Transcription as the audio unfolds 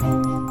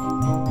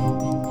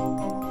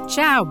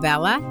Ciao,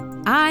 Bella.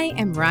 I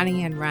am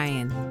Ronnie Ann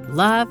Ryan,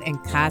 love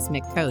and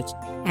cosmic coach,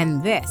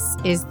 and this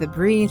is the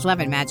Breathe Love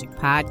and Magic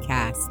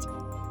podcast.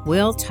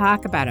 We'll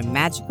talk about a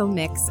magical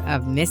mix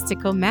of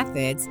mystical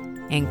methods,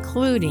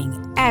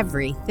 including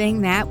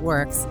everything that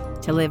works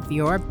to live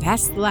your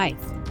best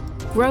life,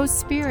 grow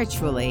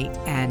spiritually,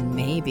 and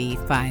maybe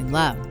find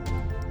love.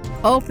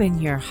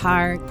 Open your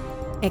heart,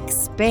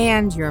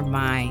 expand your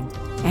mind,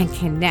 and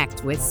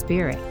connect with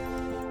spirit.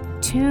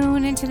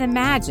 Tune into the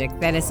magic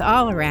that is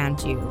all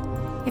around you.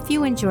 If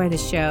you enjoy the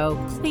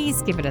show,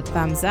 please give it a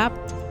thumbs up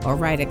or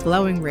write a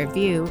glowing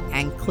review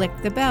and click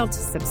the bell to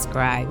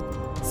subscribe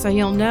so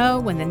you'll know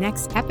when the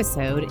next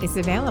episode is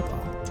available.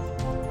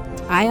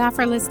 I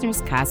offer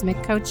listeners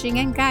cosmic coaching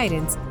and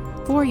guidance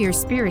for your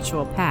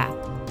spiritual path,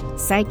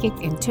 psychic,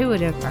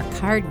 intuitive, or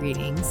card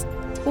readings,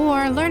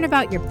 or learn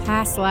about your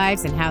past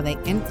lives and how they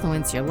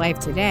influence your life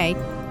today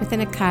with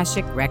an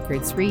Akashic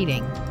Records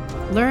reading.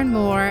 Learn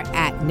more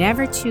at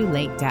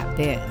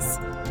nevertoolate.biz.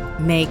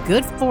 May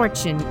good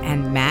fortune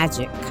and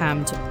magic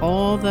come to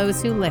all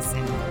those who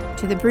listen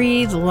to the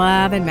Breathe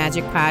Love and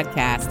Magic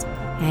podcast.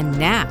 And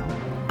now,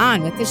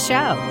 on with the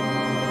show.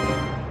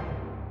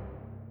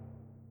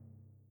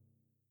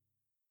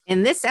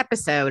 In this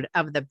episode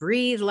of the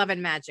Breathe Love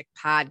and Magic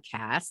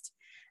podcast,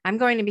 I'm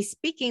going to be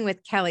speaking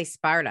with Kelly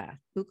Sparta,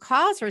 who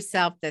calls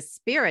herself the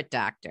Spirit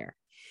Doctor.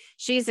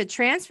 She's a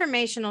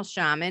transformational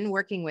shaman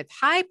working with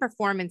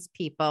high-performance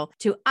people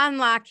to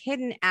unlock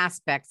hidden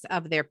aspects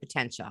of their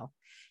potential.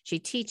 She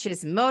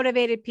teaches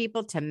motivated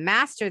people to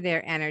master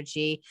their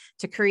energy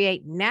to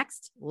create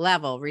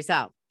next-level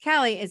results.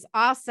 Kelly is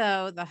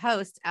also the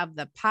host of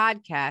the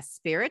podcast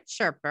Spirit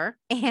Chirper,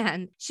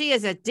 and she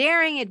is a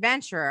daring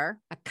adventurer,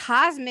 a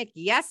cosmic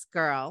yes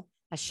girl,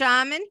 a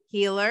shaman,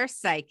 healer,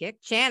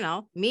 psychic,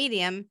 channel,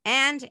 medium,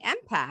 and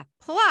empath.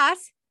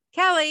 Plus,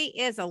 Kelly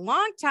is a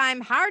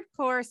longtime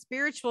hardcore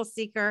spiritual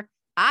seeker.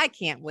 I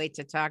can't wait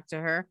to talk to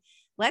her.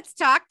 Let's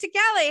talk to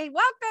Kelly.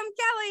 Welcome,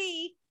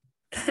 Kelly.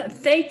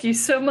 Thank you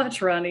so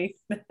much, Ronnie.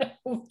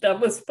 That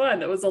was fun.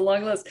 That was a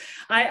long list.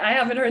 I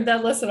haven't heard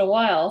that list in a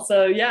while.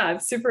 So yeah, I'm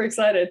super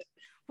excited.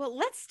 Well,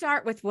 let's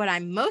start with what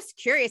I'm most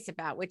curious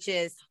about, which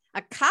is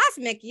a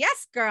cosmic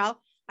yes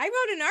girl. I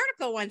wrote an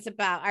article once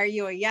about, are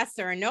you a yes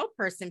or a no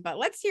person? But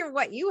let's hear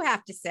what you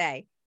have to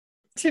say.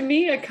 To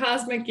me, a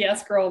cosmic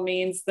yes girl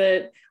means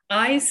that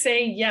I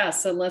say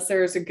yes unless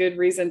there's a good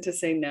reason to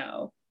say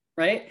no,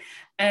 right?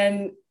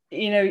 And,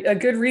 you know, a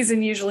good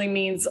reason usually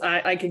means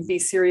I could be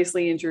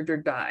seriously injured or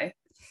die.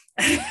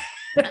 Yeah,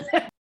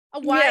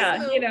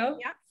 move. You know?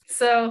 Yeah.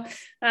 So,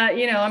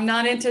 I'm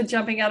not into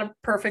jumping out of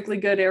perfectly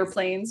good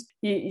airplanes.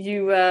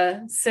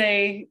 You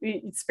say,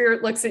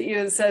 Spirit looks at you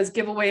and says,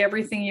 give away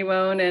everything you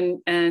own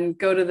and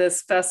go to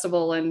this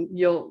festival and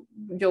you'll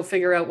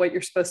figure out what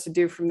you're supposed to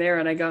do from there.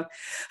 And I go,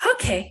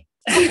 okay.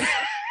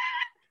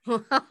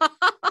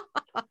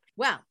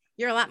 Well,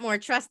 you're a lot more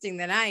trusting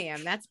than I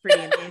am. That's pretty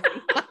amazing.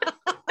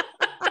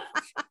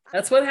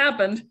 That's what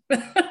happened.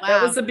 Wow.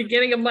 That was the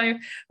beginning of it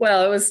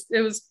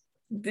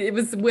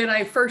was when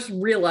I first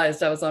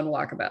realized I was on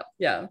walkabout.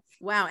 Yeah.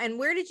 Wow. And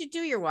where did you do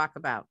your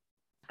walkabout?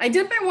 I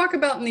did my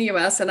walkabout in the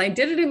US and I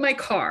did it in my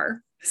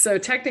car. So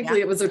technically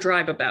it was a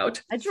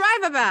drive-about. A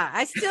drive-about.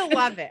 I still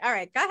love it. All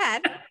right, go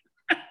ahead.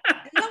 And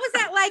what was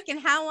that like and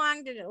how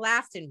long did it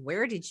last and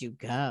where did you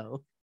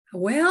go?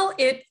 Well,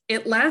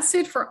 it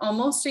lasted for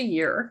almost a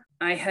year.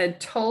 I had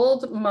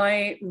told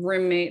my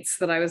roommates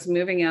that I was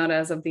moving out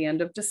as of the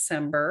end of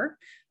December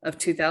of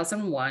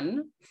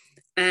 2001.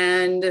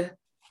 And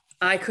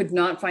I could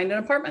not find an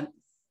apartment.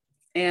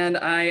 And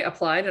I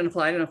applied and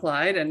applied and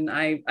applied. And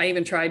I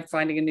even tried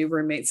finding a new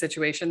roommate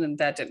situation and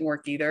that didn't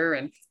work either.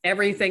 And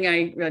everything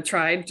I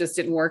tried just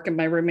didn't work. And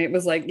my roommate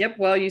was like, yep,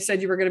 well, you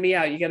said you were going to be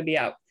out. You got to be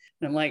out.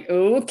 And I'm like,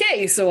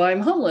 okay, so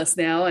I'm homeless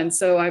now. And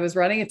so I was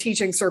running a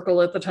teaching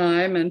circle at the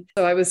time. And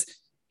so I was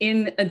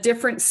in a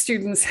different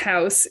student's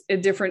house, a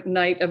different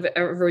night of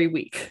every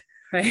week.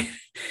 Right.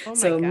 Oh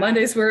so God.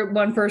 Mondays were at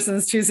one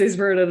person's, Tuesdays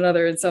were at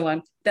another, and so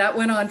on. That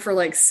went on for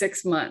like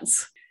 6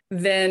 months.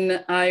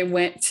 Then I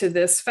went to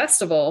this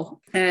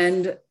festival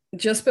and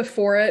just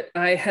before it,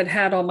 I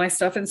had all my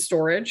stuff in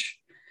storage.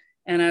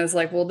 And I was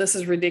like, well, this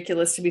is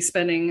ridiculous to be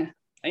spending,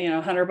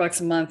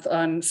 $100 a month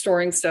on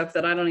storing stuff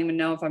that I don't even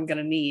know if I'm going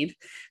to need,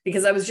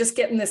 because I was just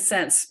getting this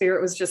sense. Spirit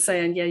was just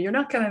saying, yeah, you're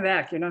not coming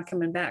back. You're not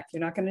coming back.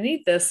 You're not going to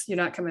need this. You're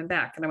not coming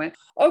back. And I went,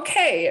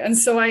 okay. And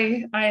so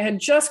I had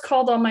just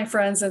called all my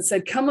friends and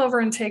said, come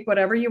over and take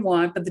whatever you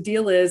want. But the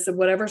deal is that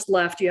whatever's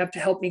left, you have to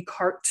help me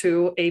cart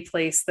to a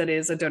place that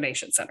is a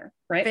donation center.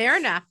 Right. Fair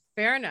enough.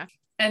 Fair enough.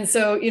 And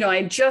so,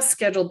 I just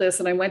scheduled this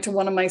and I went to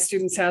one of my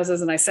students'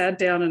 houses and I sat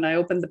down and I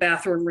opened the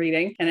bathroom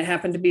reading, and it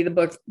happened to be the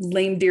book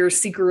Lame Deer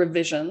Seeker of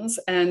Visions.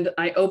 And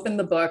I opened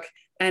the book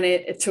and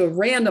it to a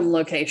random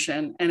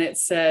location, and it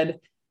said,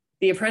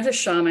 the apprentice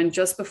shaman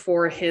just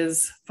before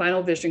his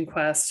final vision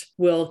quest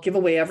will give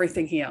away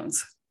everything he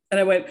owns. And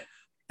I went,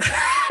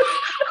 I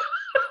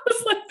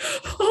was like,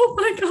 oh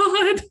my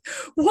God,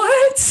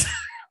 what?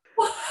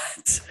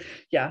 What?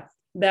 Yeah.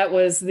 That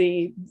was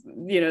the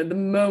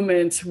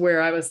moment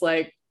where I was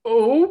like,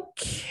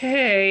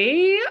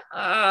 okay,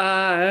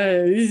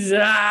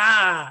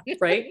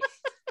 right.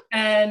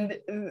 And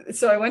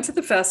so I went to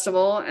the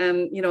festival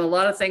and, a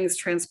lot of things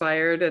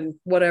transpired and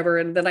whatever.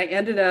 And then I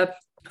ended up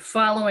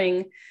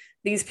following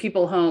these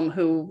people home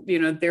who,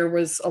 there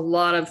was a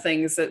lot of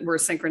things that were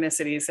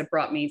synchronicities that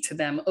brought me to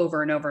them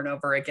over and over and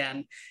over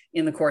again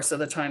in the course of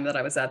the time that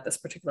I was at this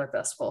particular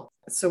festival.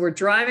 So we're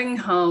driving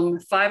home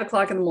 5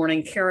 o'clock in the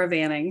morning,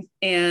 caravanning,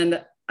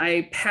 and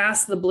I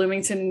pass the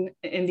Bloomington,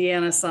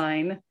 Indiana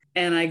sign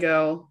and I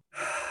go,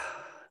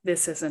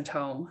 this isn't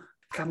home.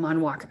 Come on,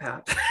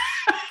 Walkabout.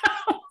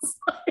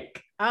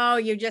 Oh,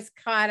 you just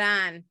caught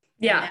on.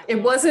 Yeah,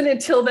 it wasn't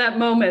until that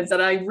moment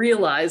that I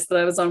realized that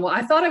I was on.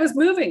 I thought I was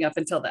moving up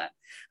until that.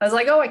 I was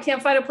like, oh, I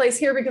can't find a place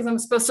here because I'm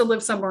supposed to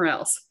live somewhere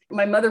else.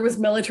 My mother was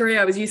military.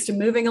 I was used to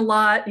moving a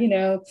lot,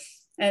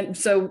 and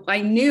so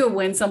I knew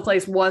when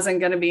someplace wasn't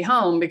going to be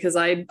home because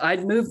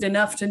I'd moved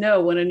enough to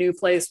know when a new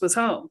place was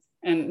home.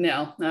 And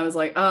now I was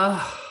like,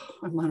 oh,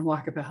 I'm on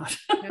Walkabout.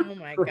 Oh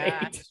my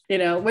gosh.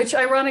 Which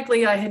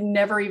ironically I had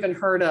never even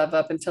heard of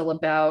up until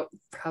about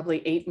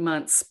probably 8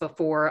 months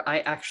before I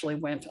actually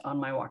went on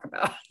my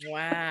Walkabout.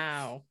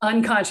 Wow.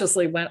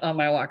 Unconsciously went on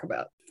my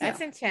Walkabout.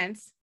 That's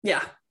intense.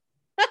 Yeah.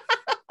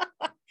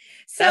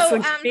 So that's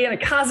what being a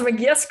cosmic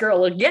yes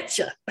girl will get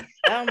you.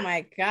 Oh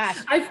my gosh.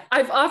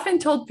 I've often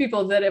told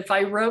people that if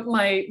I wrote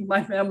my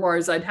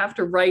memoirs, I'd have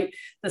to write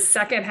the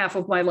second half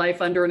of my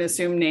life under an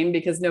assumed name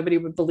because nobody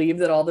would believe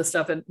that all the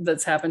stuff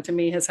that's happened to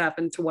me has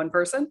happened to one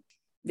person.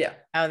 Yeah.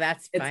 Oh,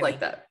 that's funny. It's like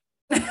that.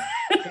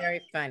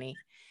 Very funny.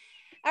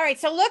 All right.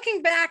 So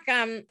looking back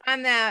on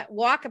that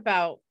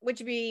Walkabout, would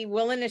you be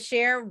willing to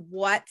share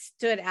what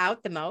stood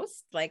out the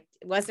most? Like,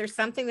 was there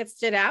something that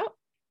stood out?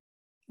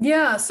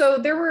 Yeah, so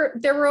there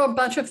were a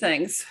bunch of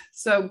things.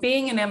 So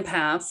being an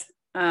empath,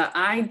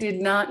 I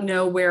did not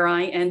know where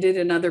I ended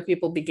and other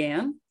people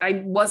began.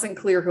 I wasn't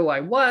clear who I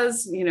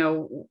was,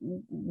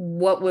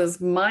 what was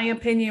my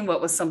opinion,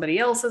 what was somebody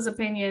else's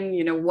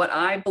opinion, what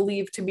I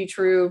believed to be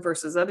true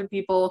versus other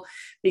people,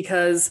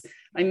 because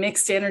I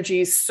mixed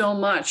energies so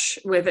much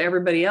with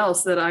everybody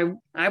else that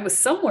I was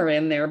somewhere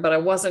in there, but I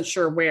wasn't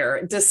sure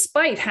where,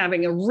 despite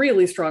having a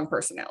really strong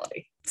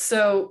personality.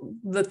 So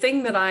the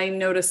thing that I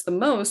noticed the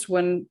most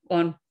when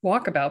on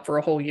Walkabout for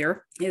a whole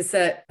year is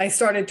that I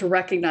started to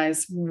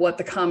recognize what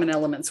the common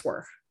elements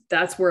were.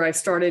 That's where I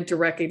started to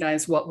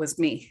recognize what was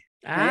me.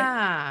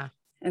 Right?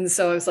 And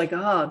so I was like,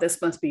 oh, this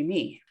must be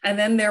me. And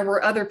then there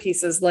were other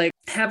pieces, like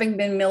having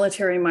been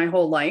military my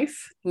whole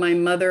life, my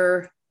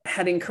mother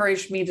had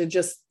encouraged me to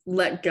just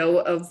let go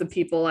of the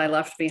people I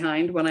left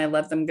behind when I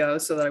let them go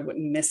so that I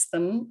wouldn't miss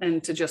them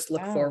and to just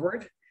look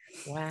forward.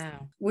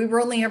 Wow. We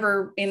were only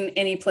ever in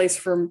any place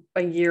for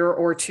a year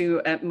or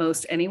two at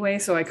most anyway.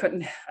 So I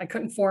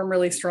couldn't form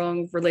really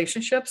strong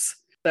relationships.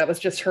 That was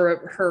just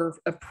her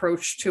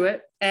approach to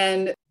it.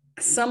 And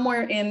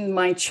somewhere in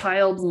my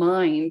child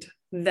mind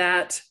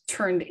that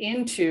turned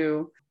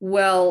into,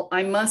 well,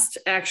 I must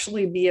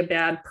actually be a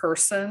bad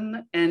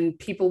person and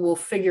people will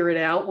figure it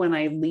out when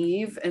I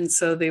leave. And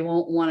so they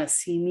won't want to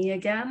see me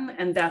again.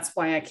 And that's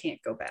why I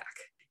can't go back.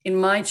 In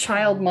my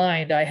child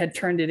mind, I had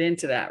turned it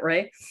into that,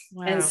 right?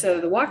 Wow. And so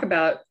the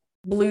Walkabout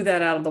blew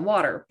that out of the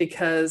water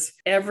because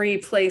every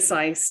place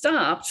I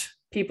stopped,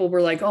 people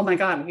were like, oh my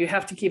God, you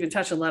have to keep in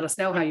touch and let us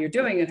know how you're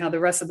doing and how the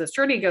rest of this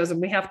journey goes.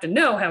 And we have to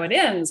know how it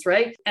ends,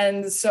 right?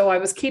 And so I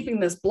was keeping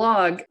this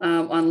blog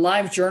on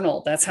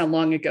LiveJournal. That's how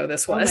long ago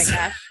this was. Oh my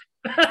gosh.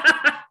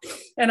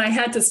 And I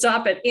had to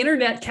stop at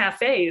internet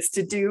cafes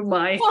to do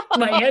my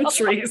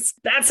entries.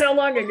 That's how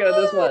long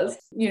ago this was.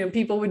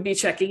 People would be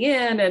checking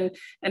in and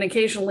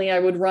occasionally I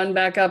would run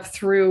back up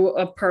through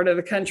a part of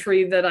the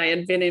country that I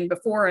had been in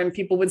before. And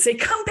people would say,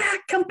 come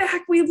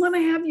back. We want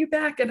to have you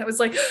back. And I was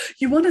like,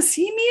 you want to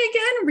see me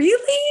again?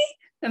 Really?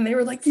 And they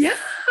were like, yeah,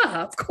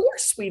 of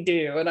course we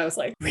do. And I was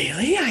like,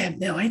 really? I had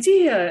no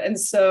idea. And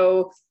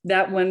so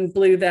that one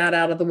blew that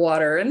out of the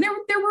water. And there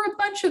were a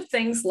bunch of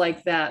things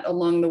like that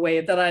along the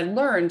way that I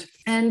learned.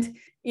 And,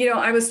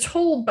 I was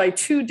told by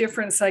 2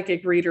 different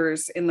psychic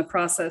readers in the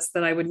process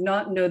that I would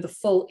not know the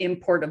full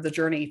import of the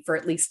journey for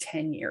at least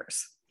 10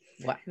 years.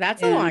 Well,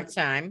 that's a long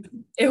time.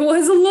 It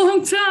was a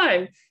long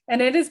time.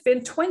 And it has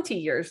been 20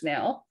 years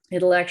now.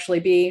 It'll actually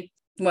be,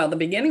 the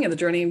beginning of the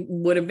journey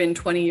would have been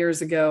 20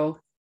 years ago,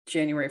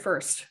 January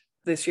 1st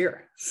this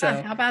year.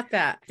 So how about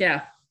that?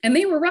 Yeah. And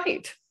they were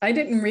right. I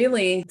didn't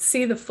really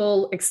see the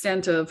full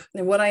extent of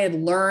what I had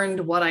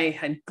learned, what I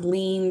had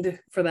gleaned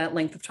for that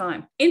length of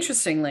time.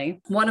 Interestingly,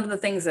 one of the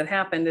things that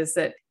happened is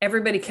that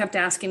everybody kept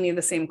asking me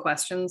the same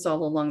questions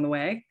all along the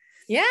way.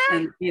 Yeah.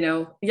 And,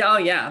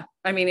 yeah.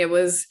 I mean, it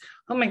was,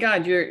 oh my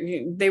God,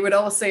 they would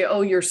always say,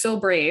 oh, you're so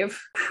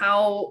brave.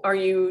 How are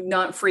you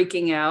not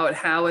freaking out?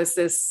 How is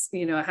this,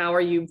 how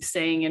are you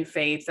staying in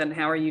faith and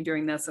how are you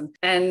doing this?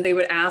 And they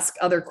would ask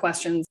other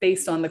questions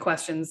based on the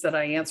questions that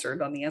I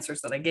answered, on the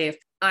answers that I gave.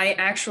 I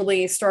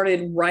actually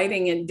started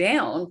writing it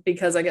down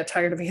because I got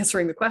tired of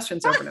answering the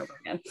questions over and over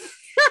again.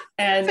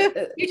 And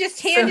so you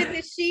just handed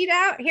the sheet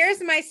out.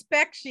 Here's my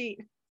spec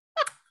sheet.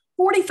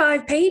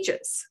 45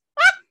 pages.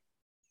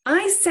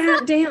 I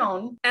sat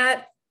down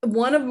at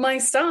one of my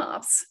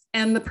stops,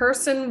 and the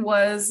person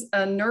was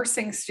a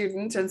nursing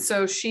student. And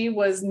so she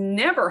was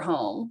never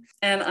home,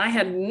 and I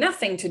had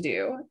nothing to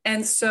do.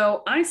 And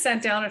so I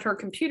sat down at her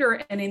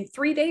computer, and in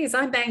 3 days,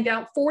 I banged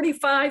out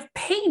 45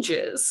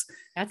 pages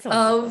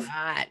of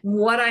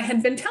what I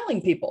had been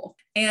telling people.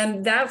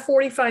 And that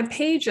 45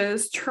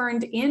 pages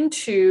turned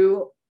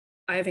into,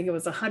 I think it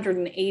was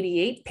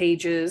 188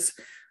 pages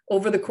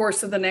over the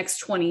course of the next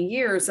 20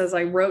 years as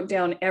I wrote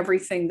down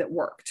everything that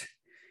worked.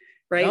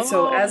 Right. Oh.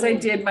 So as I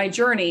did my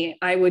journey,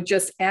 I would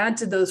just add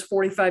to those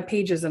 45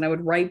 pages and I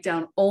would write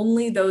down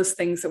only those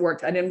things that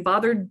worked. I didn't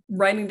bother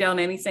writing down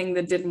anything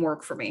that didn't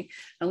work for me.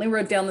 I only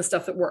wrote down the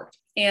stuff that worked.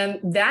 And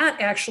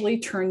that actually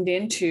turned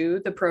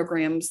into the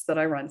programs that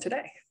I run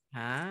today.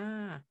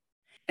 And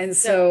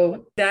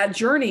so that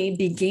journey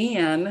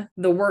began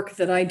the work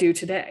that I do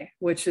today,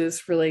 which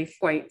is really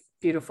quite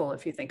beautiful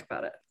if you think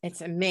about it.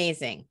 It's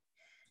amazing.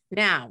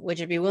 Now, would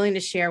you be willing to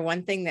share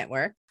one thing that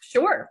worked?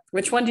 Sure.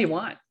 Which one do you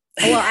want?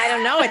 Well, I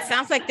don't know. It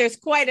sounds like there's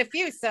quite a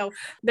few. So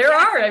there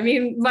are. I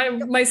mean,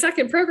 my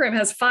second program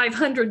has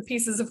 500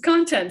 pieces of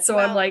content. So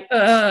I'm like,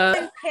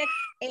 pick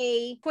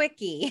a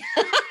quickie.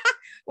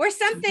 Or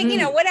something,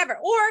 whatever,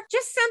 or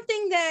just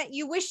something that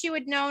you wish you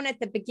had known at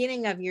the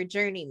beginning of your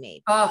journey,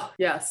 maybe. Oh,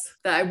 yes.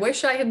 I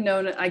wish I had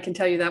known. I can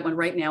tell you that one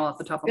right now off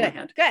the top of my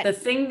head. Good. The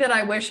thing that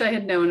I wish I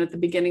had known at the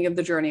beginning of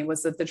the journey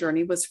was that the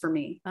journey was for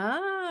me.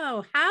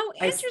 Oh, how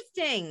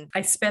interesting.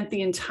 I spent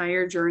the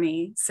entire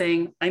journey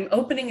saying, I'm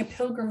opening a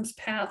pilgrim's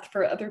path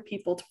for other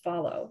people to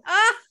follow.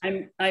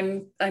 I'm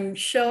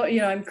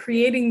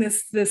creating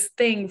this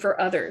thing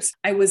for others.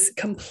 I was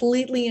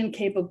completely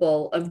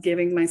incapable of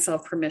giving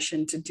myself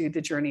permission to do the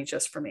journey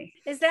just for me.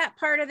 Is that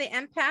part of the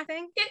empath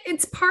thing?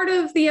 It's part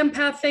of the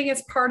empath thing.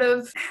 It's part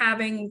of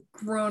having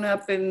grown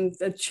up in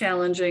a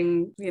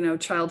challenging,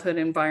 childhood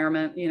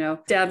environment.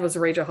 Dad was a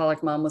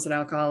rageaholic, mom was an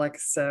alcoholic.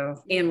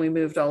 And we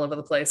moved all over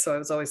the place. So I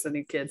was always the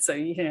new kid. So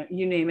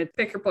you name it,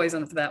 pick your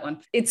poison for that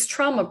one. It's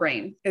trauma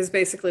brain is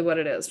basically what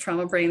it is.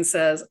 Trauma brain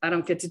says, I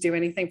don't get to do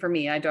anything for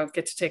me. I don't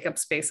get to take up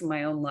space in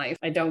my own life.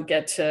 I don't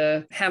get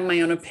to have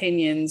my own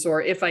opinions,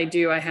 or if I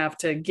do, I have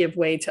to give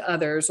way to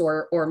others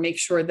or make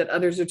sure that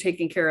others are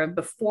taken care of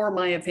before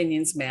my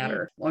opinions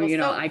matter. Or,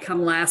 I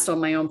come last on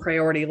my own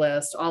priority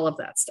list, all of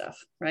that stuff.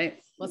 Right.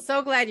 Well,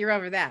 so glad you're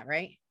over that,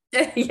 right?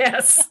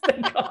 Yes.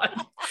 Thank God.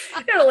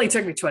 It only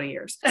took me 20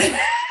 years.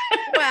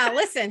 Well,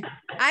 listen,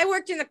 I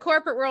worked in the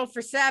corporate world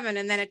for 7,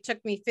 and then it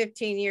took me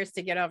 15 years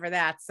to get over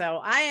that. So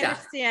I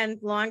understand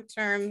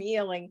long-term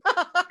healing.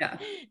 Yeah.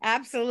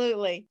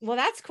 Absolutely. Well,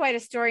 that's quite a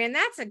story. And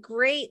that's a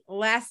great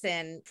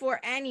lesson for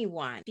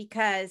anyone,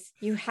 because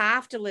you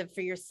have to live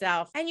for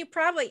yourself, and you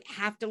probably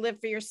have to live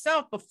for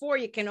yourself before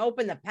you can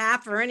open the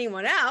path for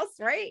anyone else,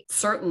 right?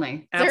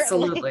 Certainly.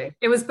 Absolutely.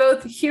 It was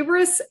both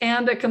hubris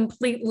and a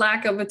complete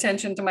lack of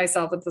attention to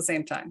myself at the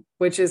same time,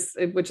 which is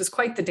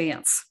quite the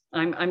dance.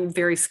 I'm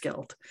very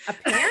skilled.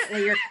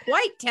 Apparently you're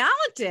quite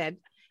talented.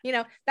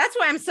 That's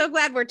why I'm so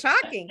glad we're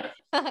talking.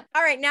 All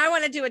right. Now I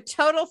want to do a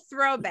total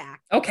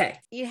throwback. Okay.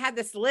 You had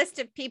this list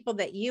of people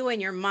that you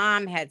and your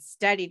mom had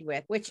studied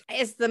with, which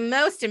is the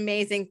most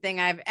amazing thing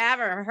I've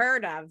ever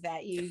heard of,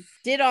 that you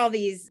did all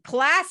these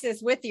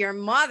classes with your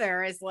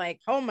mother is like,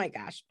 oh my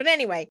gosh. But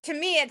anyway, to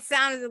me, it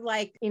sounded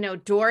like,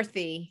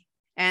 Dorothy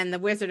and the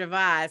Wizard of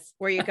Oz,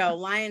 where you go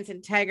lions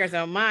and tigers,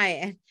 oh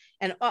my.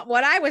 And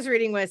what I was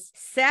reading was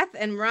Seth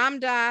and Ram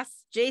Dass,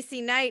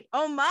 JC Knight.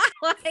 Oh my.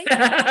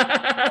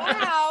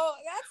 Wow.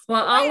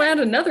 Well, I'll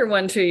add another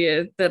one to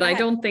you that I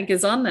don't think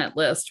is on that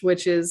list,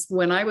 which is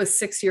when I was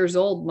 6 years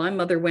old, my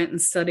mother went and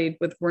studied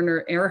with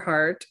Werner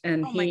Erhard,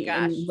 and he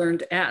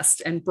learned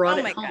Est and brought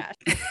it home.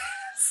 Gosh.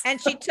 And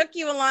she took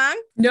you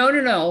along?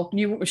 No.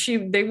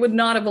 They would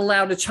not have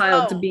allowed a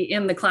child to be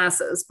in the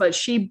classes, but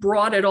she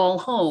brought it all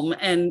home.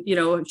 And,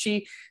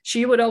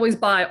 she would always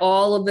buy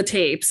all of the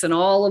tapes and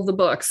all of the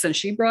books, and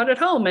she brought it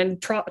home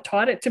and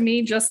taught it to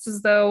me just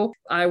as though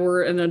I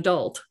were an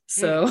adult.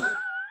 So.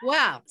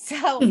 Wow. So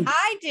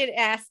I did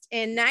Est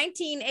in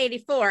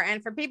 1984.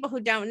 And for people who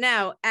don't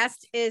know,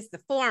 Est is the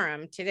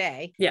Forum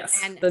today.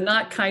 Yes. And the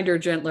not kinder,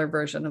 gentler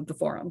version of the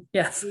Forum.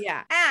 Yes.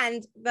 Yeah.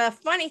 And the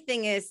funny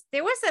thing is,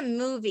 there was a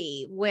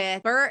movie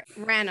with Burt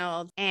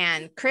Reynolds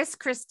and Chris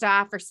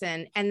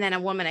Christopherson, and then a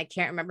woman, I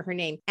can't remember her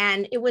name.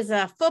 And it was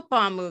a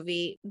football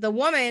movie. The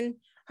woman,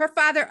 her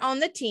father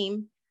owned the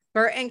team.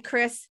 Burt and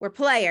Chris were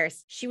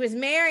players. She was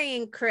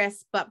marrying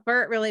Chris, but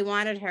Burt really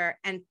wanted her.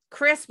 And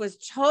Chris was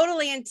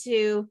totally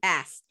into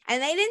Est.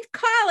 And they didn't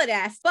call it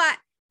Est, but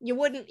you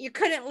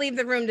couldn't leave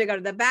the room to go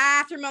to the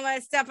bathroom, all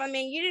that stuff. I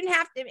mean, you didn't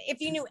have to, if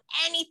you knew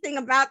anything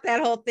about that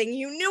whole thing,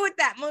 you knew what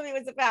that movie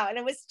was about. And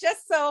it was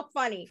just so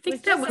funny. I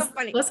think so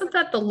funny. Wasn't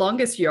that The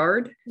Longest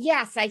Yard?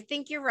 Yes, I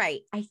think you're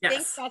right. I think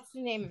that's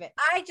the name of it.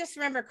 I just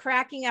remember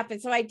cracking up.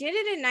 And so I did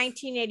it in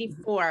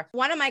 1984.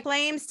 One of my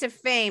claims to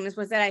fame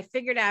was that I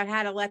figured out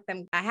how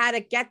to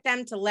get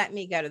them to let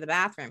me go to the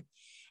bathroom.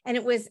 And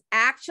it was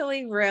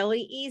actually really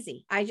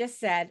easy. I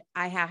just said,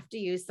 I have to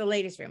use the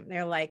ladies' room.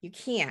 They're like, you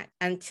can't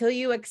until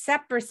you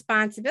accept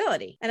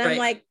responsibility. And I'm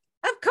like,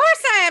 of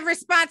course I have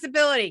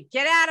responsibility.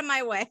 Get out of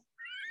my way.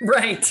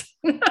 Right.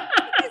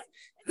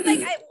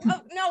 Like,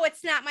 no,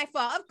 it's not my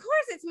fault. Of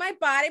course, it's my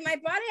body. My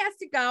body has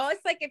to go.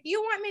 It's like, if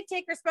you want me to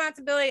take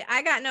responsibility,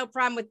 I got no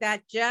problem with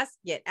that. Just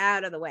get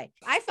out of the way.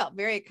 I felt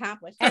very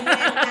accomplished. And then,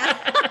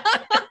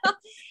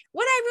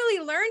 what I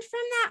really learned from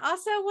that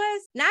also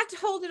was not to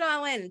hold it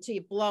all in until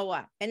you blow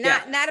up, and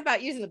not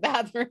about using the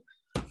bathroom.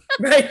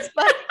 Right.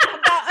 But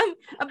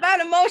about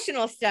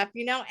emotional stuff,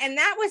 and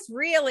that was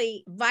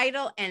really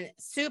vital and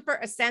super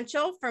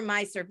essential for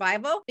my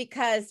survival,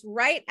 because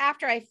right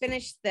after I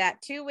finished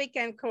that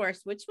 2-weekend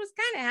course, which was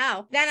kind of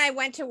hell, then I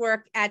went to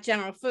work at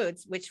General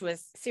Foods, which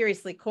was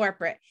seriously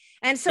corporate.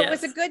 And so it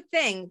was a good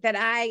thing that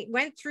I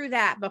went through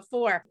that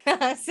before.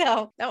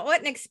 So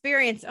what an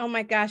experience. Oh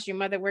my gosh, your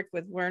mother worked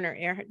with Werner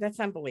Erhard. That's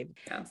unbelievable.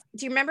 Yeah.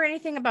 Do you remember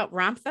anything about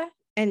Ramtha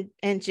and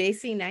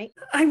JC Knight?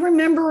 I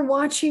remember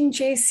watching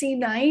JC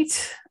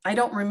Knight. I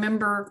don't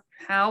remember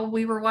how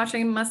we were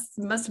watching. Must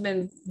have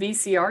been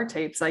VCR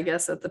tapes, I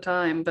guess, at the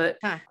time, but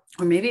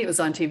or maybe it was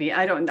on TV.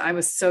 I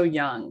was so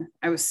young.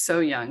 I was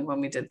so young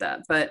when we did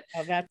that. But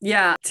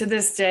to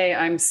this day,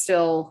 I'm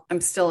still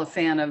a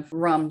fan of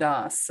Ram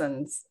Dass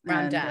and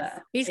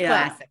he's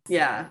classic.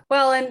 Yeah.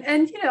 Well,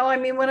 and I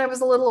mean, when I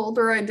was a little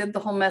older, I did the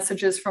whole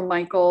Messages from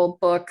Michael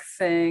book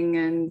thing,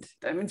 and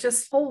I mean,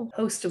 just a whole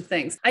host of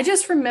things. I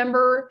just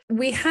remember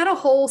we had a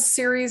whole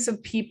series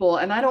of people,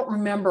 and I don't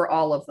remember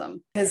all of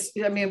them, because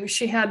I mean,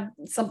 she had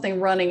something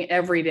running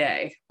every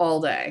day,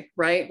 all day,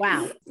 right?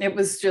 Wow. It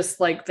was just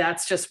like,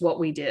 that's just what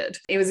we did.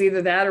 It was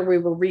either that or we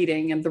were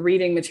reading, and the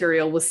reading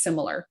material was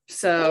similar.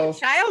 So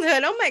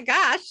childhood, oh my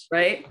gosh.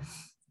 Right.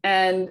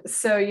 And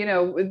so,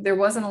 there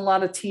wasn't a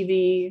lot of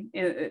TV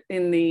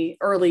in the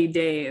early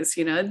days,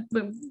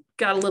 it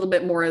got a little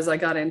bit more as I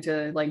got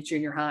into like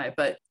junior high.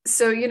 But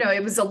so,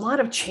 it was a lot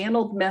of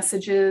channeled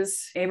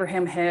messages,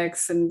 Abraham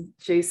Hicks and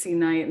JC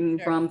Knight and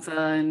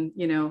Ramtha,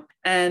 and,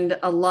 and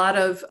a lot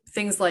of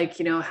things like,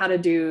 how to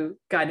do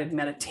guided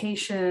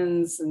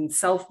meditations and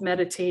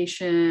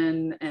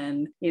self-meditation.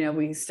 And,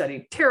 we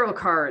studied tarot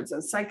cards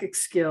and psychic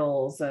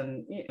skills,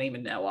 and you don't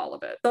even know all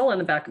of it. It's all in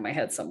the back of my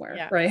head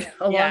somewhere, right?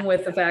 Along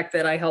with the fact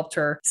that I helped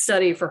her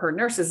study for her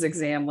nurse's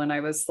exam when I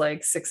was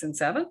like 6 and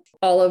 7.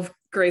 All of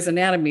Grey's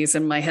Anatomy is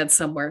in my head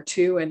somewhere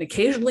too, and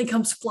occasionally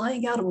comes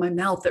flying out of my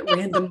mouth at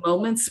random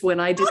moments when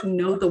I didn't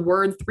know the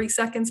word 3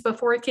 seconds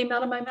before it came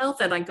out of my mouth,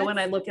 and I go and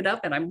I look it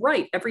up, and I'm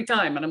right every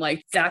time, and I'm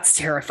like, that's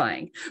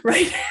terrifying,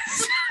 right?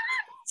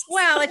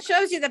 Well, it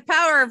shows you the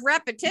power of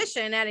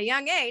repetition at a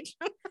young age.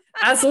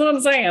 That's what I'm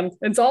saying.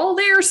 It's all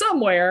there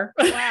somewhere.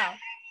 Wow.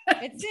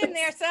 It's in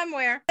there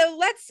somewhere. So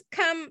let's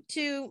come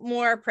to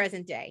more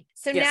present day.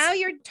 So now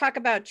you're talk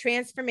about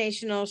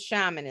transformational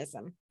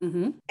shamanism.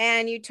 Mm-hmm.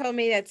 And you told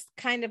me that's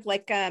kind of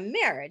like a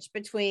marriage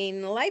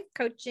between life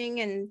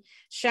coaching and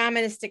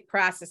shamanistic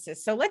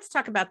processes. So let's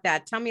talk about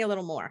that. Tell me a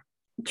little more.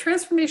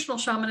 Transformational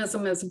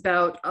shamanism is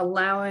about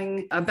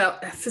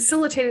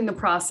facilitating the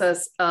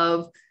process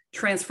of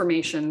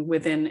transformation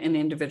within an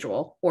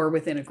individual or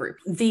within a group.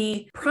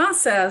 The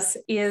process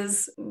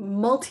is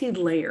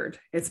multi-layered.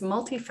 It's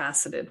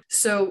multifaceted.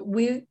 So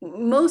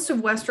most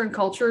of Western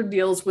culture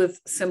deals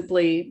with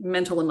simply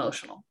mental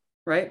emotional,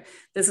 right?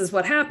 This is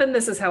what happened.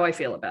 This is how I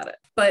feel about it.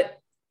 But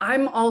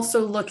I'm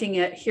also looking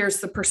at, here's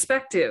the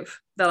perspective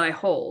that I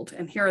hold,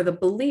 and here are the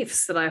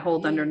beliefs that I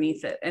hold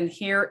underneath it. And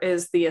here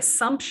is the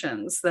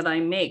assumptions that I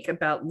make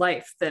about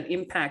life that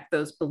impact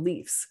those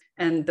beliefs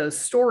and those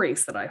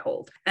stories that I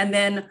hold. And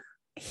then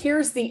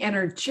here's the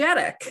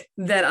energetic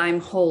that I'm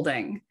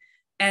holding.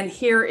 And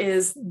here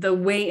is the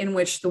way in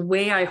which the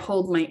way I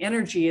hold my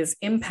energy is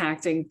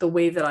impacting the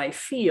way that I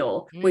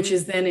feel, which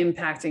is then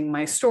impacting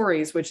my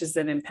stories, which is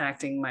then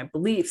impacting my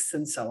beliefs,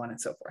 and so on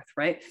and so forth,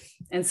 right?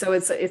 And so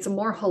it's a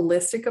more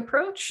holistic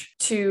approach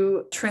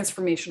to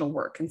transformational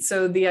work. And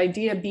so the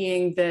idea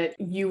being that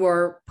you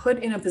are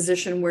put in a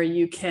position where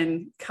you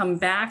can come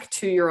back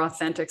to your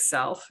authentic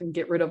self and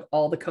get rid of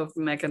all the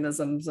coping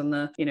mechanisms and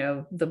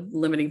the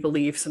limiting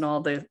beliefs and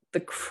all the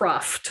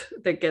cruft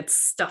that gets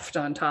stuffed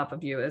on top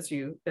of you as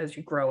you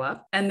grow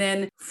up. And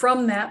then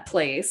from that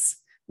place,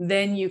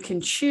 then you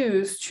can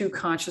choose to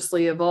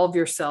consciously evolve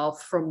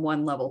yourself from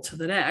one level to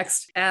the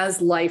next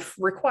as life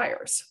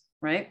requires,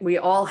 right? We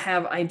all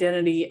have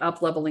identity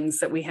up-levelings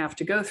that we have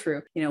to go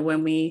through.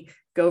 When we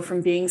go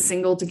from being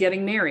single to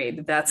getting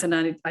married, that's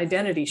an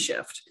identity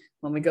shift.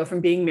 When we go from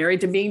being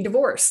married to being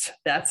divorced,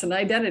 that's an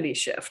identity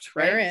shift,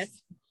 right? There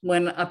is.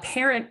 When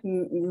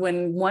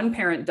one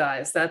parent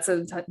dies, that's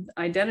an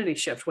identity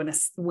shift.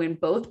 When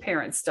both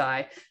parents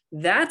die,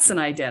 that's an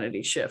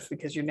identity shift,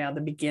 because you're now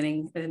the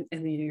beginning and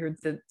you're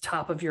the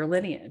top of your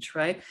lineage,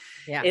 right?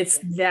 Yeah. It's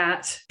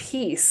that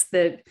piece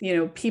that,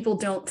 people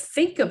don't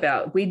think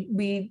about.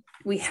 We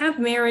have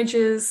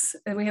marriages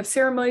and we have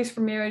ceremonies for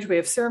marriage. We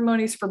have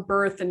ceremonies for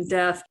birth and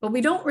death, but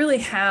we don't really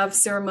have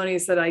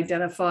ceremonies that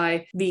identify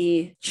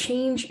the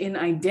change in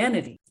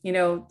identity.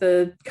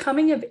 The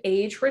coming of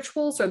age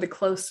rituals are the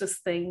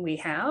closest thing we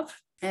have,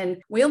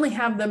 and we only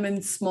have them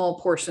in small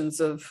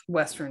portions of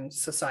Western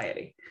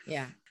society.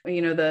 Yeah.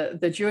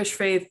 The Jewish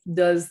faith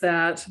does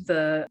that.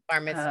 The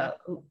Bar mitzvah.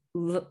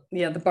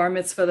 The bar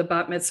mitzvah, the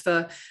bat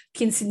mitzvah,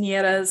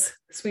 quinceañeras,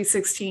 sweet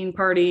 16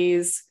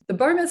 parties. The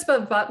bar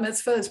mitzvah, bat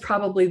mitzvah is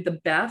probably the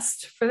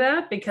best for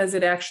that because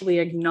it actually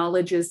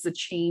acknowledges the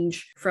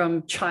change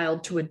from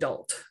child to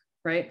adult,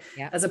 right?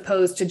 Yeah. As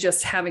opposed to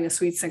just having a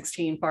sweet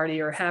 16 party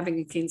or having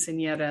a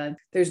quinceañera.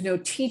 There's no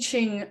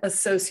teaching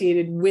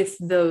associated with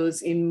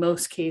those in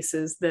most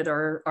cases that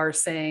are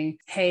saying,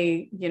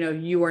 hey,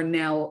 you are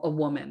now a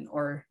woman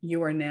or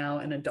you are now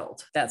an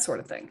adult, that sort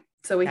of thing.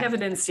 So we have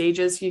it in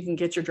stages. You can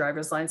get your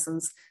driver's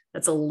license.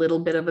 That's a little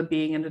bit of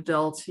being an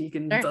adult. You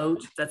can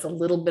vote. That's a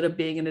little bit of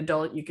being an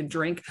adult. You can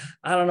drink.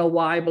 I don't know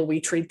why, but we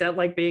treat that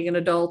like being an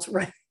adult,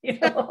 right?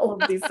 All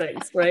of these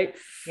things, right?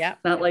 Yeah.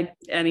 Not like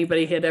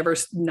anybody had ever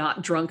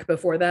not drunk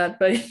before that,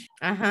 but.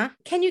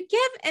 Can you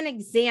give an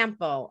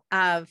example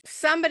of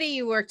somebody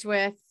you worked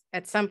with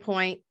at some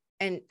point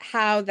and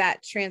how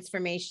that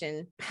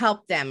transformation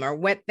helped them, or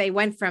what they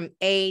went from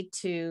A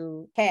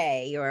to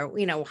K, or,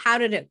 how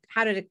did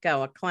it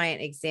go? A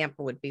client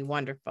example would be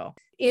wonderful.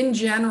 In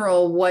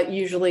general, what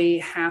usually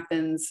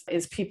happens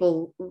is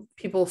people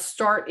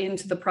start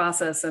into the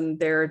process and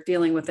they're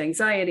dealing with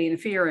anxiety and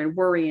fear and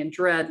worry and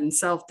dread and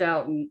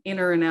self-doubt and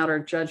inner and outer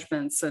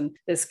judgments and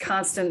this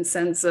constant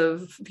sense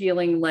of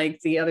feeling like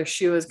the other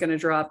shoe is going to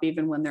drop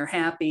even when they're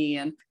happy,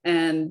 and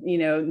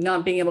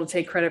not being able to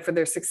take credit for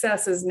their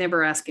successes,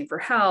 never asking for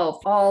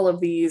help, all of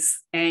these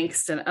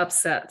angst and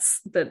upsets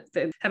that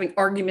having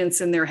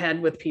arguments in their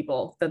head with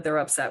people that they're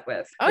upset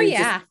with.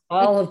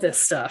 All of this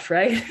stuff,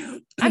 right?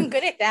 I'm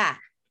good at that.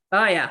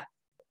 Oh yeah.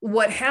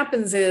 What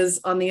happens is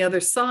on the other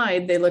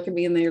side, they look at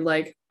me and they're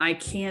like, I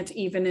can't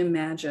even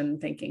imagine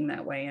thinking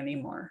that way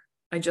anymore.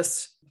 I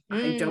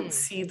don't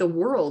see the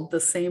world the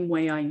same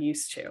way I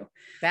used to.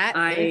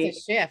 That is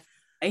a shift.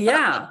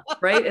 Yeah.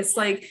 Right. It's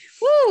like,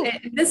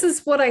 this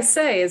is what I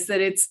say is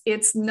that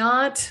it's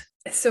not,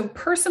 so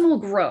personal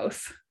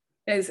growth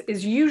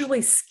is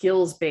usually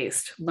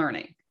skills-based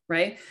learning.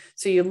 Right?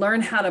 So you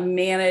learn how to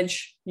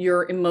manage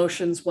your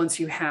emotions once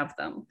you have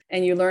them,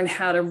 and you learn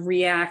how to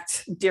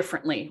react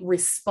differently,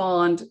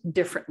 respond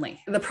differently.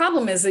 The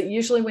problem is that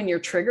usually when you're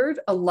triggered,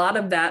 a lot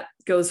of that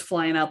goes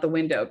flying out the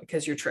window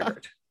because you're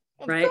triggered,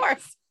 right?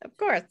 Of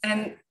course.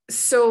 And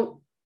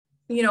so,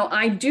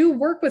 I do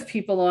work with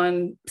people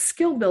on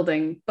skill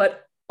building,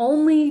 but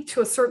only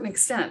to a certain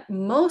extent.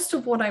 Most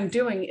of what I'm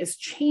doing is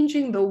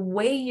changing the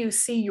way you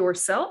see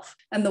yourself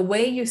and the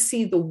way you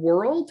see the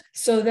world,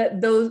 so that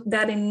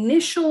that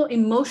initial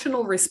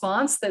emotional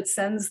response that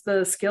sends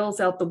the skills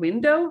out the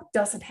window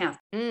doesn't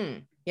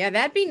happen. Yeah,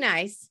 that'd be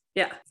nice.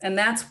 Yeah. And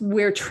that's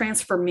where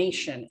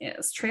transformation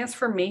is.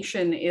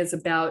 Transformation is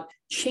about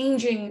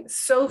changing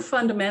so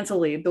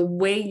fundamentally the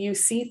way you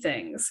see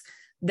things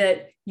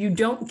that you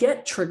don't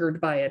get triggered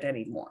by it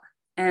anymore.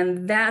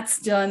 And that's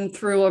done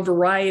through a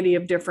variety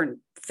of different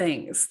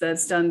things.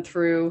 That's done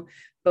through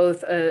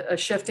both a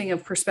shifting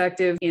of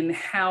perspective in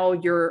how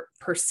you're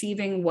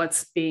perceiving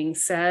what's being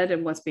said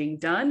and what's being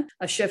done,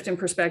 a shift in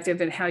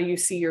perspective in how you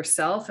see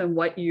yourself and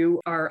what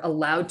you are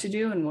allowed to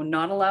do and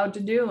not allowed to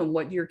do and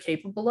what you're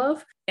capable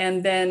of.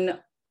 And then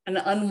an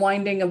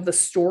unwinding of the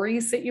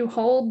stories that you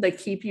hold that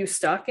keep you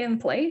stuck in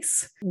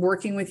place,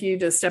 working with you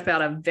to step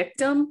out of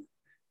victim,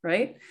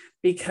 right?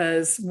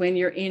 Because when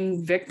you're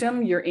in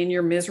victim, you're in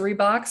your misery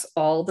box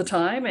all the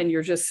time. And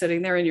you're just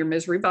sitting there in your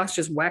misery box,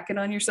 just whacking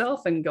on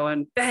yourself and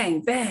going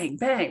bang, bang,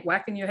 bang,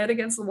 whacking your head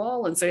against the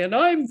wall and saying,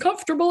 I'm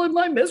comfortable in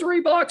my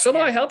misery box and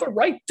I have a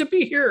right to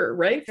be here,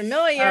 right?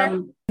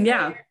 Familiar.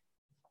 Yeah.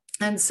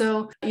 And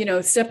so,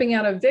 stepping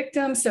out of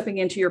victim, stepping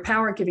into your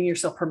power, giving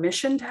yourself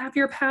permission to have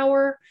your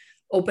power,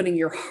 opening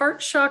your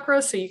heart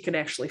chakra so you can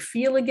actually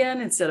feel again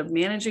instead of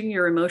managing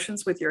your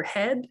emotions with your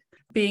head.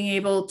 Being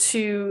able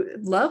to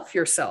love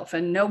yourself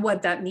and know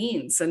what that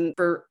means. And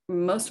for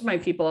most of my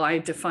people, I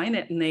define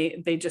it and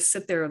they just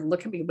sit there and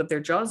look at me with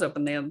their jaws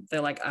open. They're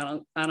like, I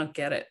don't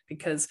get it,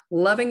 because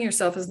loving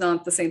yourself is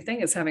not the same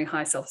thing as having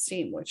high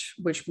self-esteem,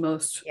 which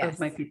most of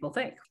my people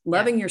think.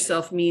 Loving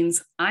yourself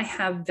means I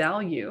have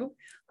value.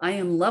 I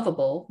am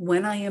lovable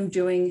when I am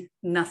doing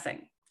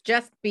nothing.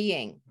 Just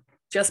being.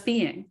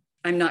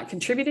 I'm not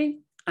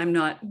contributing. I'm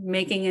not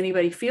making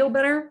anybody feel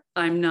better.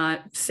 I'm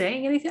not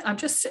saying anything. I'm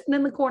just sitting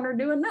in the corner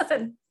doing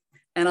nothing.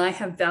 And I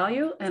have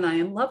value and I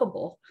am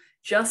lovable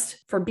just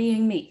for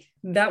being me.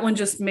 That one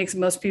just makes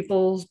most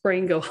people's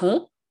brain go,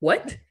 huh?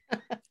 What?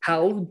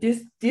 How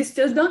this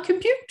does not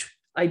compute.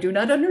 I do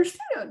not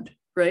understand.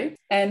 Right.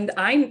 And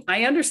I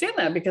understand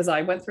that because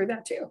I went through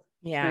that too.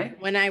 Yeah.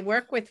 Right? When I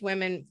work with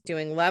women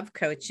doing love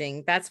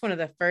coaching, that's one of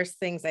the first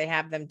things I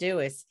have them do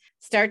is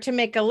start to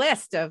make a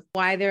list of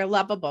why they're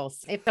lovable.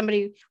 If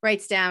somebody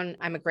writes down,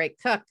 I'm a great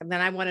cook, and then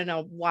I want to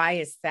know, why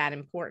is that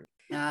important?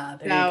 There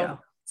you go.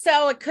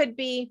 So it could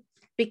be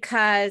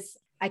because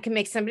I can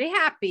make somebody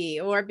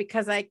happy, or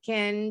because I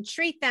can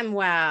treat them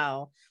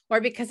well, or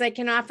because I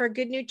can offer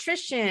good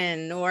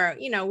nutrition, or,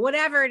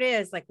 whatever it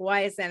is, like,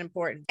 why is that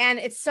important? And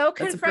it's so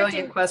confronting. That's a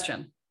brilliant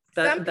question.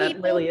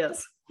 That really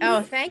is.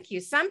 Oh, thank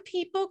you. Some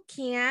people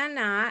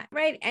cannot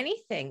write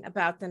anything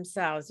about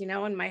themselves,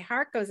 and my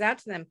heart goes out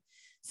to them.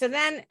 So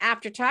then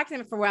after talking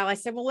to them for a while, I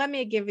said, well, let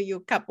me give you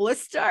a couple of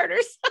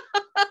starters.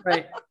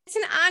 Right. It's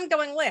an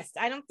ongoing list.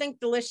 I don't think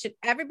the list should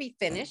ever be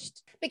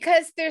finished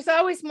because there's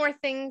always more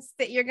things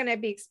that you're going to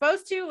be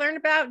exposed to, learn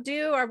about,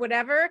 do, or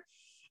whatever.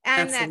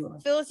 And Absolutely.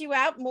 that fills you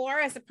out more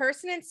as a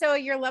person. And so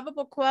your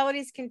lovable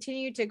qualities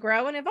continue to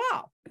grow and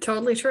evolve.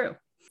 Totally true.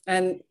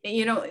 And,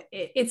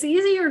 it's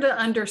easier to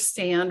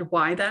understand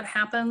why that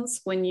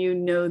happens when you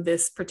know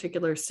this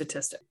particular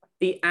statistic.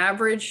 The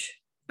average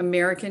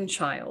American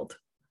child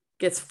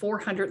gets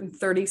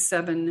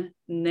 437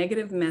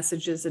 negative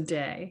messages a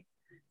day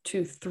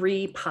to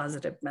 3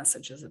 positive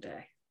messages a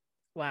day.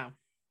 Wow.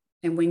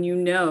 And when you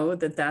know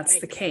that that's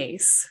the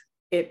case,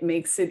 it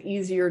makes it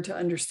easier to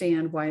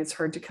understand why it's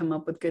hard to come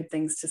up with good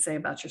things to say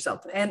about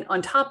yourself. And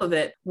on top of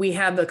it, we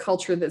have the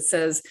culture that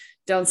says,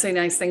 don't say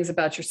nice things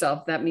about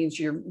yourself. That means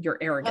you're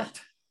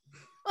arrogant.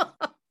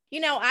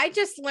 I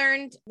just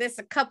learned this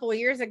a couple of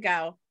years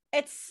ago.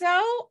 It's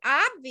so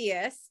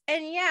obvious,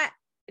 and yet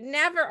it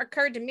never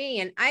occurred to me.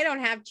 And I don't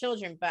have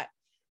children, but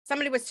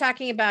somebody was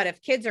talking about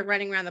if kids are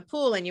running around the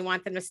pool and you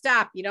want them to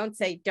stop, you don't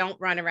say, don't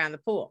run around the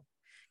pool,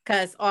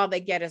 because all they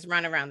get is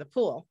run around the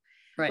pool.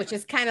 Right. Which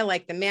is kind of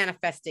like the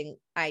manifesting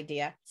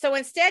idea. So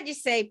instead you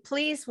say,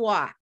 please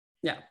walk.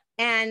 Yeah.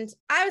 And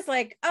I was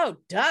like, oh,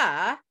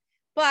 duh.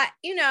 But,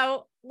 we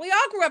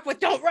all grew up with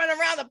don't run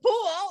around the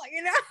pool,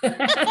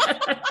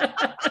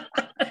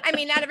 I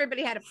mean, not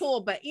everybody had a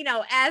pool, but,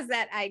 as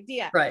that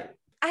idea. Right.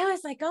 I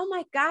was like, oh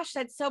my gosh,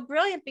 that's so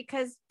brilliant,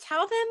 because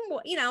tell them,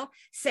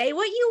 say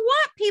what you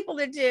want people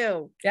to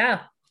do.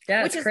 Yeah.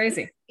 Yeah, it's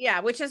crazy. Yeah,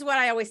 which is what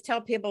I always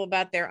tell people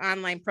about their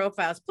online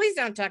profiles. Please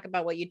don't talk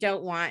about what you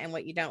don't want and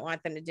what you don't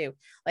want them to do.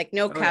 Like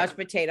no couch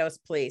potatoes,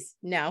 please.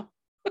 No.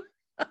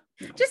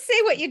 Just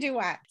say what you do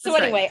want. So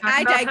anyway,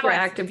 I digress. How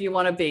active you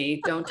want to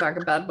be. Don't talk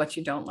about what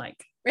you don't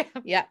like.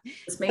 Yeah.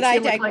 This makes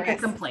you look like a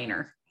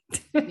complainer.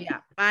 Yeah,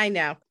 I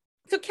know.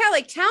 So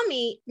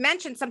Kelly,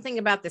 mention something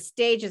about the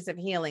stages of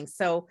healing.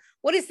 So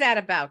what is that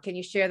about? Can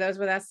you share those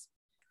with us?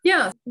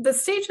 Yeah, the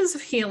stages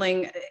of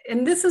healing.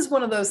 And this is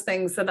one of those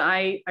things that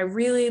I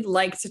really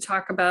like to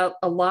talk about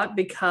a lot,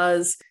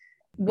 because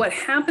what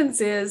happens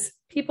is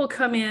people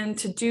come in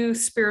to do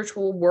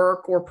spiritual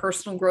work or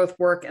personal growth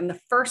work, and the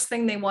first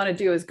thing they want to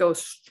do is go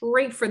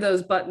straight for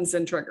those buttons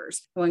and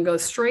triggers. They want to go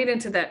straight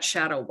into that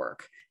shadow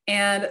work.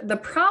 And the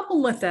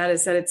problem with that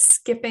is that it's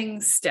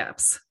skipping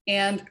steps.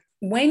 And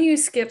when you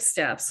skip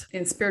steps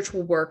in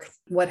spiritual work,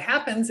 what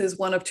happens is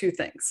one of two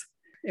things.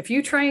 If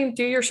you try and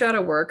do your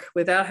shadow work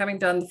without having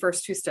done the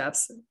first 2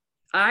 steps,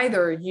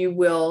 either you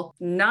will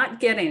not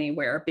get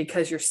anywhere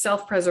because your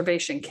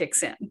self-preservation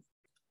kicks in,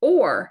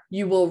 or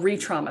you will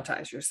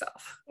re-traumatize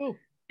yourself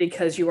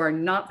because you are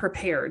not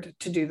prepared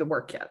to do the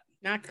work yet.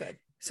 Not good.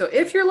 So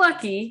if you're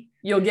lucky,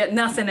 you'll get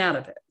nothing out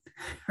of it,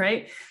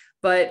 right?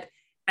 But,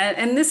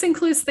 and this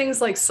includes things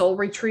like soul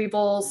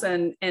retrievals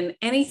and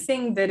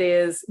anything that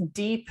is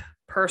deep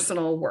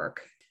personal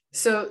work.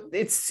 So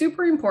it's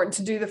super important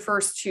to do the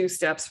first 2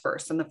 steps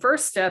first. And the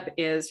first step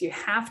is you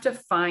have to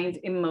find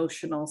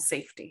emotional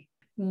safety.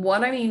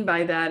 What I mean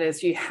by that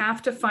is you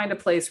have to find a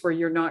place where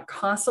you're not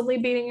constantly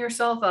beating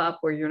yourself up,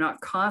 where you're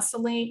not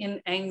constantly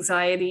in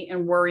anxiety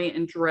and worry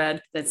and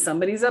dread that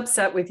somebody's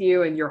upset with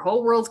you and your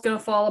whole world's going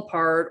to fall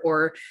apart,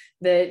 or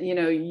that,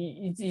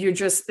 you're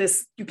just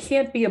this, you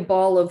can't be a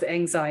ball of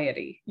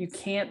anxiety. You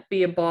can't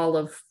be a ball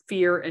of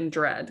fear and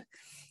dread.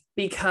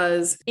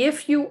 Because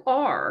if you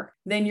are,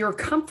 then your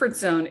comfort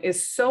zone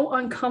is so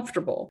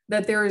uncomfortable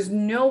that there is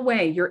no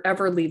way you're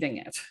ever leaving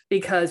it,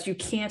 because you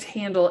can't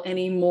handle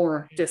any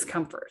more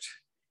discomfort.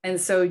 And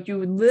so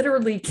you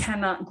literally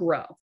cannot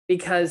grow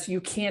because you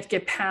can't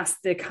get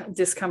past the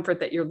discomfort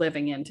that you're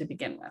living in to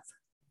begin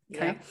with.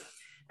 Okay. Yeah.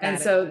 And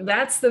so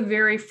that's the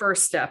very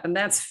first step. And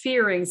that's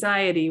fear,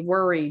 anxiety,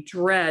 worry,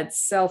 dread,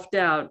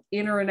 self-doubt,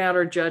 inner and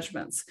outer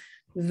judgments.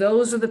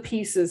 Those are the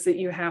pieces that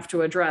you have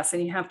to address,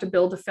 and you have to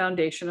build a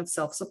foundation of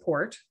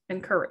self-support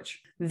and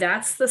courage.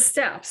 That's the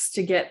steps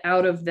to get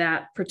out of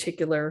that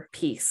particular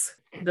piece.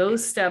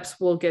 Those steps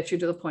will get you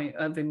to the point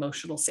of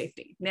emotional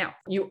safety. Now,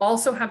 you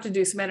also have to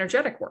do some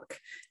energetic work,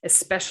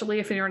 especially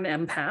if you're an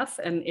empath.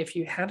 And if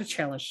you had a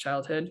challenged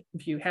childhood,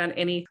 if you had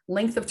any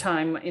length of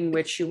time in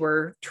which you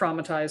were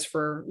traumatized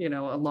for,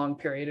 a long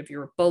period, if you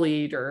were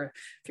bullied, or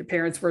if your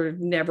parents were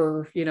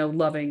never,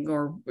 loving,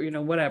 or,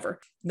 whatever,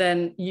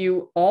 then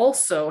you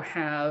also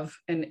have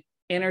an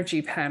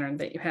energy pattern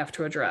that you have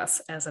to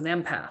address as an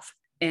empath.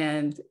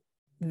 And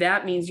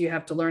that means you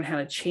have to learn how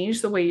to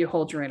change the way you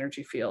hold your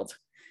energy field.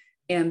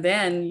 And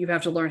then you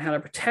have to learn how to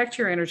protect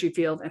your energy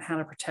field and how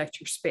to protect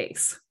your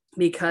space,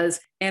 because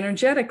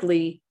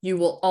energetically, you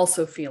will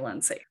also feel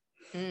unsafe.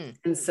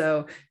 And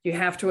so you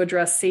have to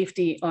address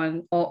safety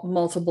on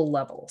multiple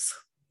levels.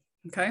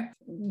 Okay.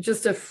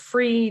 Just a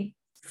free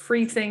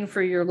thing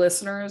for your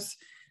listeners.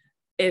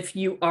 If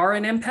you are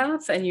an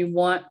empath and you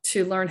want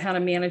to learn how to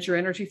manage your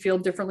energy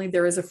field differently,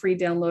 there is a free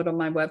download on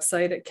my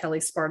website at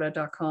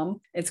kellysparta.com.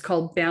 It's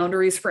called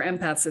Boundaries for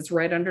Empaths. It's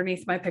right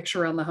underneath my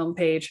picture on the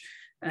homepage.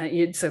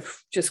 So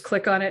just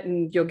click on it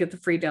and you'll get the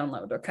free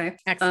download. Okay.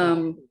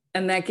 Excellent.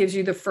 And that gives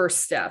you the first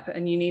step,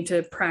 and you need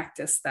to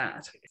practice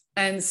that.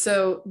 And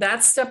so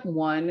that's step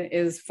one,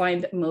 is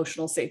find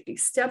emotional safety.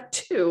 Step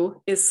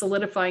two is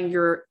solidifying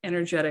your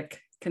energetic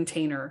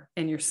container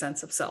and your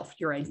sense of self,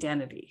 your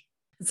identity.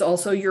 It's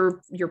also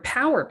your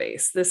power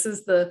base. This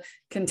is the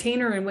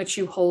container in which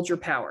you hold your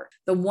power.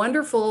 The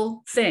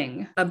wonderful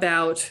thing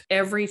about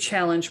every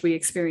challenge we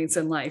experience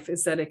in life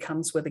is that it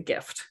comes with a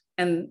gift.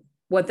 And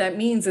what that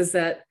means is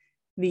that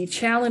the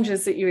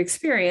challenges that you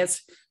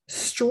experienced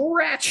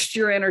stretched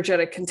your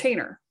energetic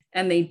container,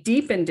 and they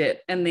deepened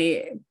it, and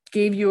they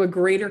gave you a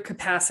greater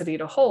capacity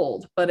to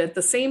hold. But at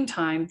the same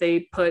time,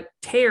 they put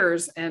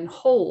tears and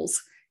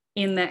holes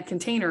in that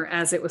container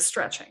as it was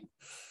stretching.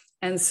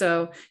 And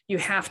so you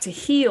have to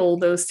heal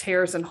those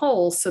tears and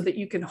holes so that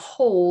you can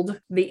hold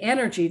the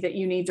energy that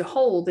you need to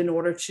hold in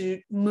order to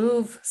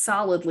move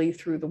solidly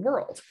through the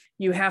world.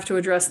 You have to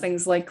address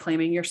things like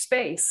claiming your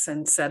space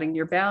and setting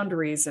your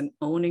boundaries and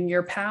owning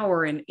your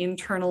power and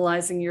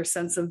internalizing your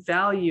sense of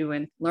value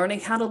and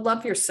learning how to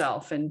love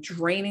yourself and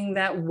draining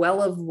that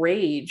well of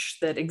rage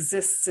that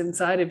exists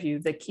inside of you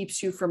that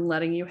keeps you from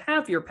letting you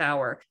have your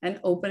power and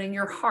opening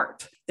your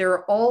heart. There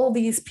are all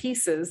these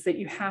pieces that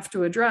you have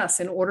to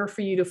address in order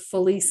for you to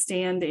fully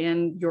stand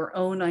in your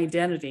own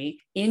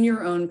identity, in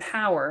your own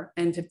power,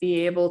 and to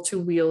be able to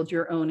wield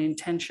your own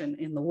intention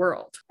in the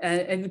world.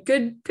 And a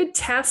good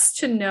test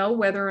to know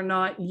whether or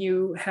not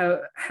you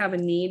have a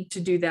need to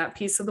do that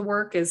piece of the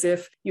work is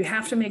if you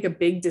have to make a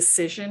big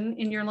decision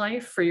in your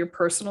life for your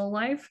personal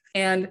life,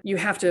 and you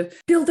have to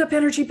build up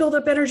energy, and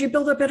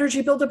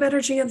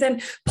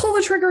then pull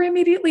the trigger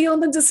immediately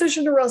on the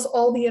decision, or else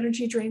all the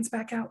energy drains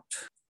back out.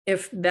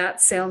 If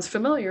that sounds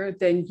familiar,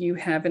 then you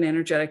have an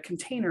energetic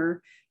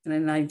container and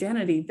an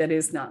identity that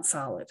is not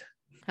solid.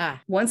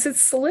 Once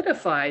it's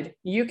solidified,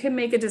 you can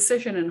make a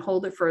decision and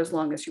hold it for as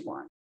long as you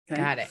want.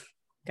 Okay? Got it.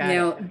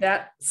 Now,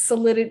 that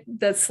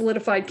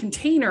solidified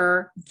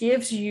container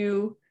gives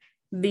you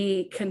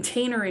the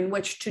container in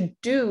which to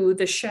do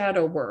the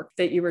shadow work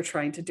that you were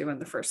trying to do in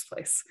the first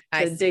place,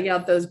 to dig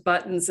out those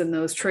buttons and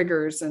those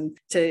triggers, and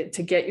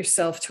to get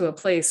yourself to a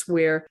place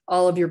where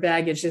all of your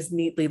baggage is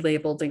neatly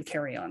labeled and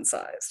carry-on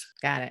sized.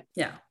 Got it.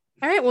 Yeah.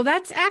 All right. Well,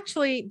 that's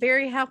actually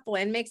very helpful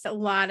and makes a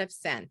lot of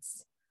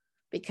sense,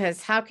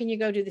 because how can you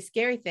go do the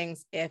scary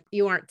things if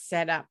you aren't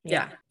set up?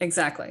 Yeah,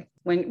 exactly.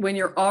 When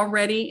you're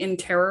already in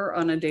terror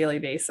on a daily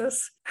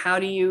basis, how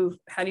do you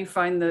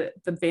find the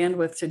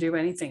bandwidth to do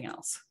anything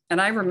else? And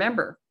I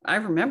remember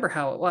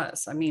how it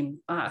was. I mean,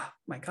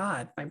 my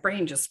God, my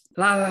brain just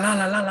la la la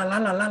la la la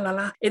la la la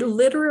la. It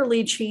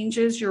literally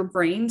changes your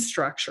brain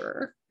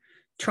structure.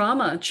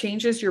 Trauma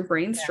changes your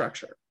brain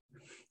structure.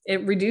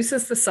 It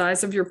reduces the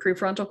size of your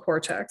prefrontal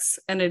cortex,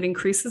 and it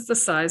increases the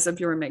size of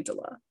your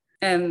amygdala.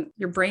 And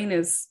your brain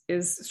is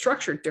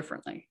structured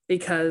differently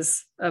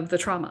because of the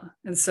trauma.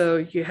 And so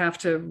you have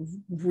to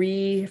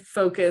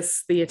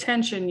refocus the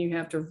attention. You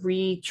have to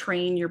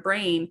retrain your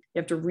brain. You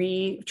have to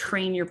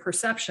retrain your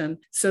perception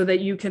so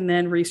that you can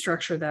then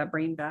restructure that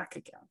brain back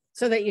again.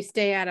 So that you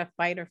stay out of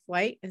fight or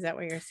flight. Is that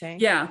what you're saying?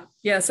 Yeah.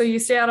 So you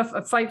stay out of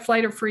a fight,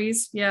 flight, or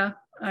freeze. Yeah.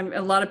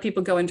 A lot of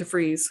people go into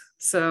freeze.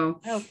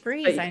 So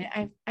freeze.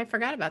 I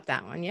forgot about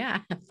that one. Yeah.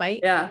 Fight.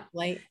 Yeah.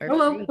 Flight.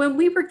 Well, when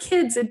we were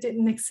kids, it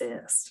didn't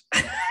exist.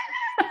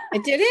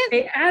 It didn't?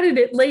 They added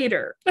it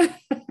later.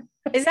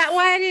 Is that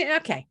why I didn't?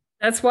 Okay.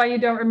 That's why you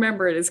don't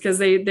remember it. It's because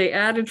they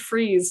added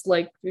freeze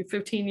like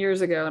 15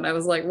 years ago. And I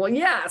was like, well,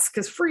 yes,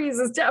 because freeze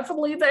is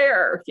definitely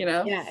there,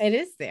 Yeah, it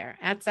is there.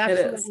 That's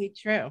absolutely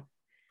true.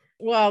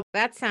 Well,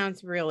 that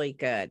sounds really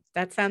good.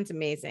 That sounds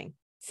amazing.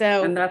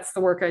 And that's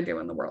the work I do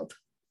in the world.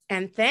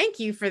 And thank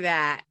you for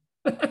that.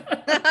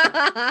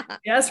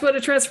 Yes, what a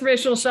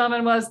transformational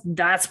shaman was.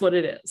 That's what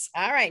it is.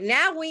 All right.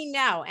 Now we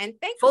know. And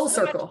thank you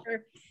so much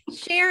for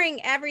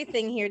sharing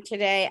everything here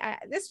today.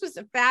 This was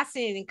a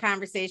fascinating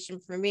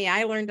conversation for me.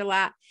 I learned a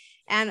lot,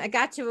 and I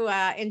got to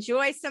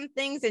enjoy some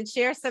things and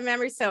share some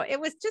memories. So it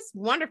was just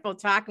wonderful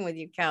talking with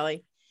you,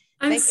 Kelly.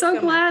 I'm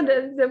so glad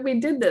that we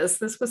did this.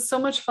 This was so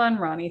much fun,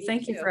 Ronnie.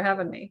 Thank you for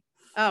having me.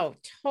 Oh,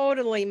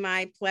 totally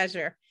my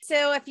pleasure.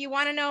 So if you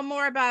want to know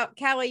more about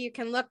Kelly, you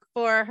can look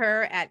for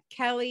her at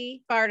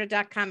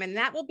kellysparta.com, and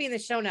that will be in the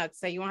show notes.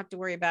 So you won't have to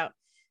worry about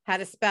how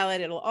to spell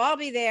it. It'll all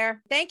be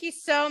there. Thank you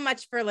so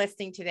much for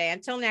listening today.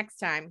 Until next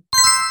time.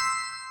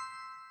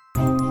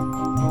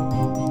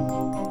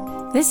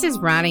 This is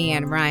Ronnie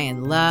Ann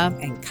Ryan, Love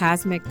and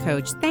Cosmic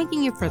Coach,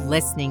 thanking you for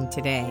listening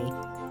today.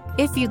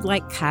 If you'd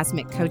like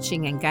cosmic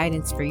coaching and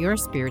guidance for your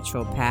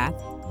spiritual path,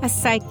 a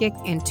psychic,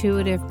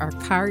 intuitive, or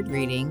card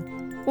reading,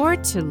 or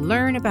to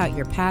learn about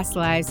your past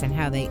lives and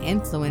how they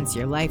influence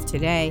your life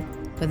today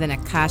with an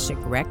Akashic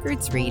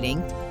Records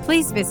reading,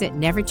 please visit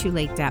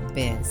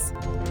nevertoolate.biz.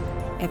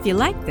 If you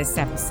like this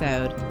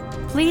episode,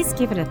 please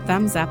give it a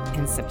thumbs up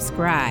and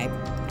subscribe,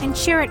 and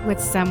share it with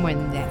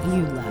someone that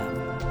you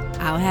love.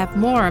 I'll have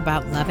more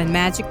about love and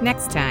magic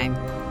next time.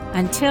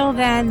 Until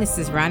then, this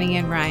is Ronnie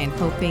and Ryan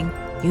hoping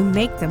you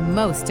make the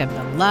most of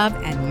the love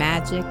and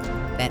magic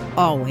that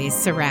always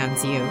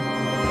surrounds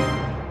you.